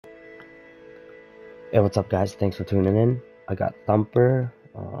Hey, what's up, guys? Thanks for tuning in. I got Thumper.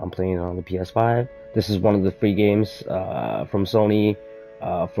 I'm playing it on the PS5. This is one of the free games from Sony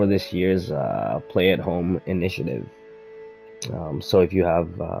for this year's Play at Home initiative. So if you have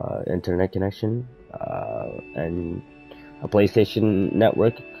internet connection and a PlayStation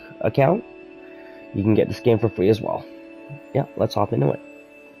Network account, you can get this game for free as well. Yeah, let's hop into it.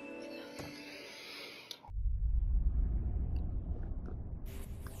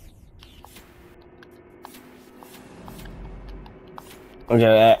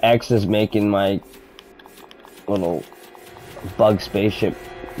 Okay, X is making my little bug spaceship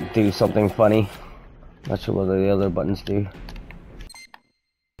do something funny. Not sure what the other buttons do.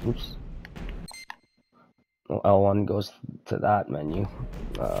 Oops. Well, L1 goes to that menu.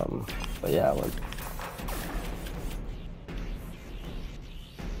 But yeah,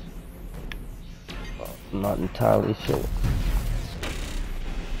 I'm not entirely sure.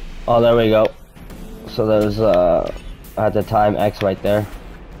 Oh, there we go. So there's I had to time X right there.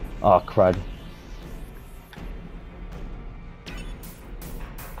 Oh, crud.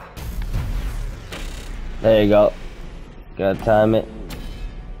 There you go. Gotta time it.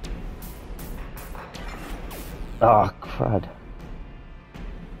 Oh, crud.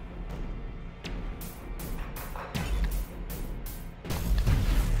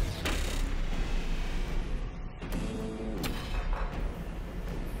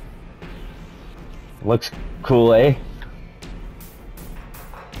 Looks cool, eh?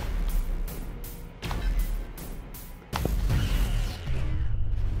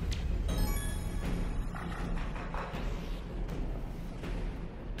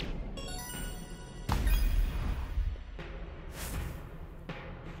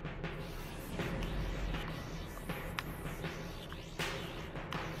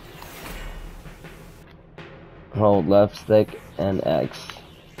 Hold left stick and X.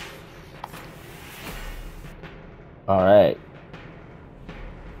 Alright.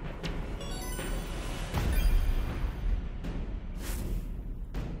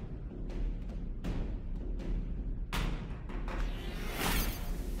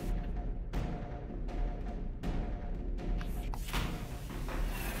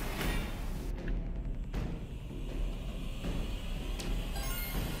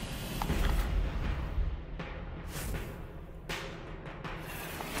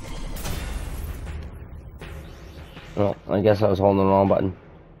 Well, I guess I was holding the wrong button.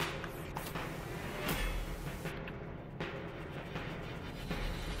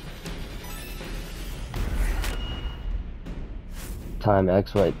 Time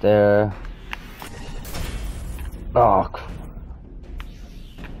X right there. Oh,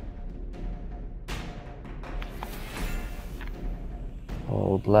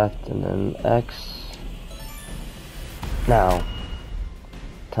 hold left and then X. Now,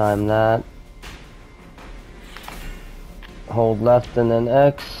 time that. Hold left and then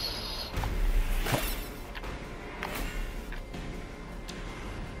X.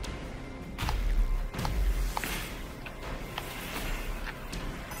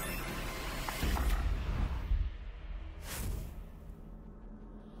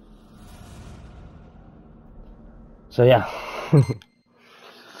 So yeah,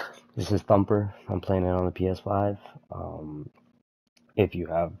 this is Thumper. I'm playing it on the PS5. If you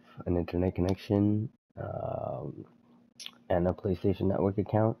have an internet connection and a PlayStation Network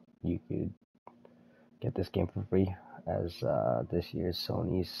account, you could get this game for free as this year's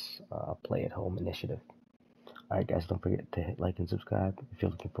Sony's Play at Home initiative. Alright, guys, don't forget to hit like and subscribe. If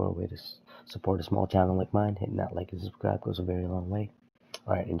you're looking for a way to support a small channel like mine, hitting that like and subscribe goes a very long way.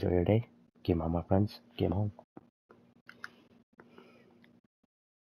 Alright, enjoy your day. Game on, my friends. Game home.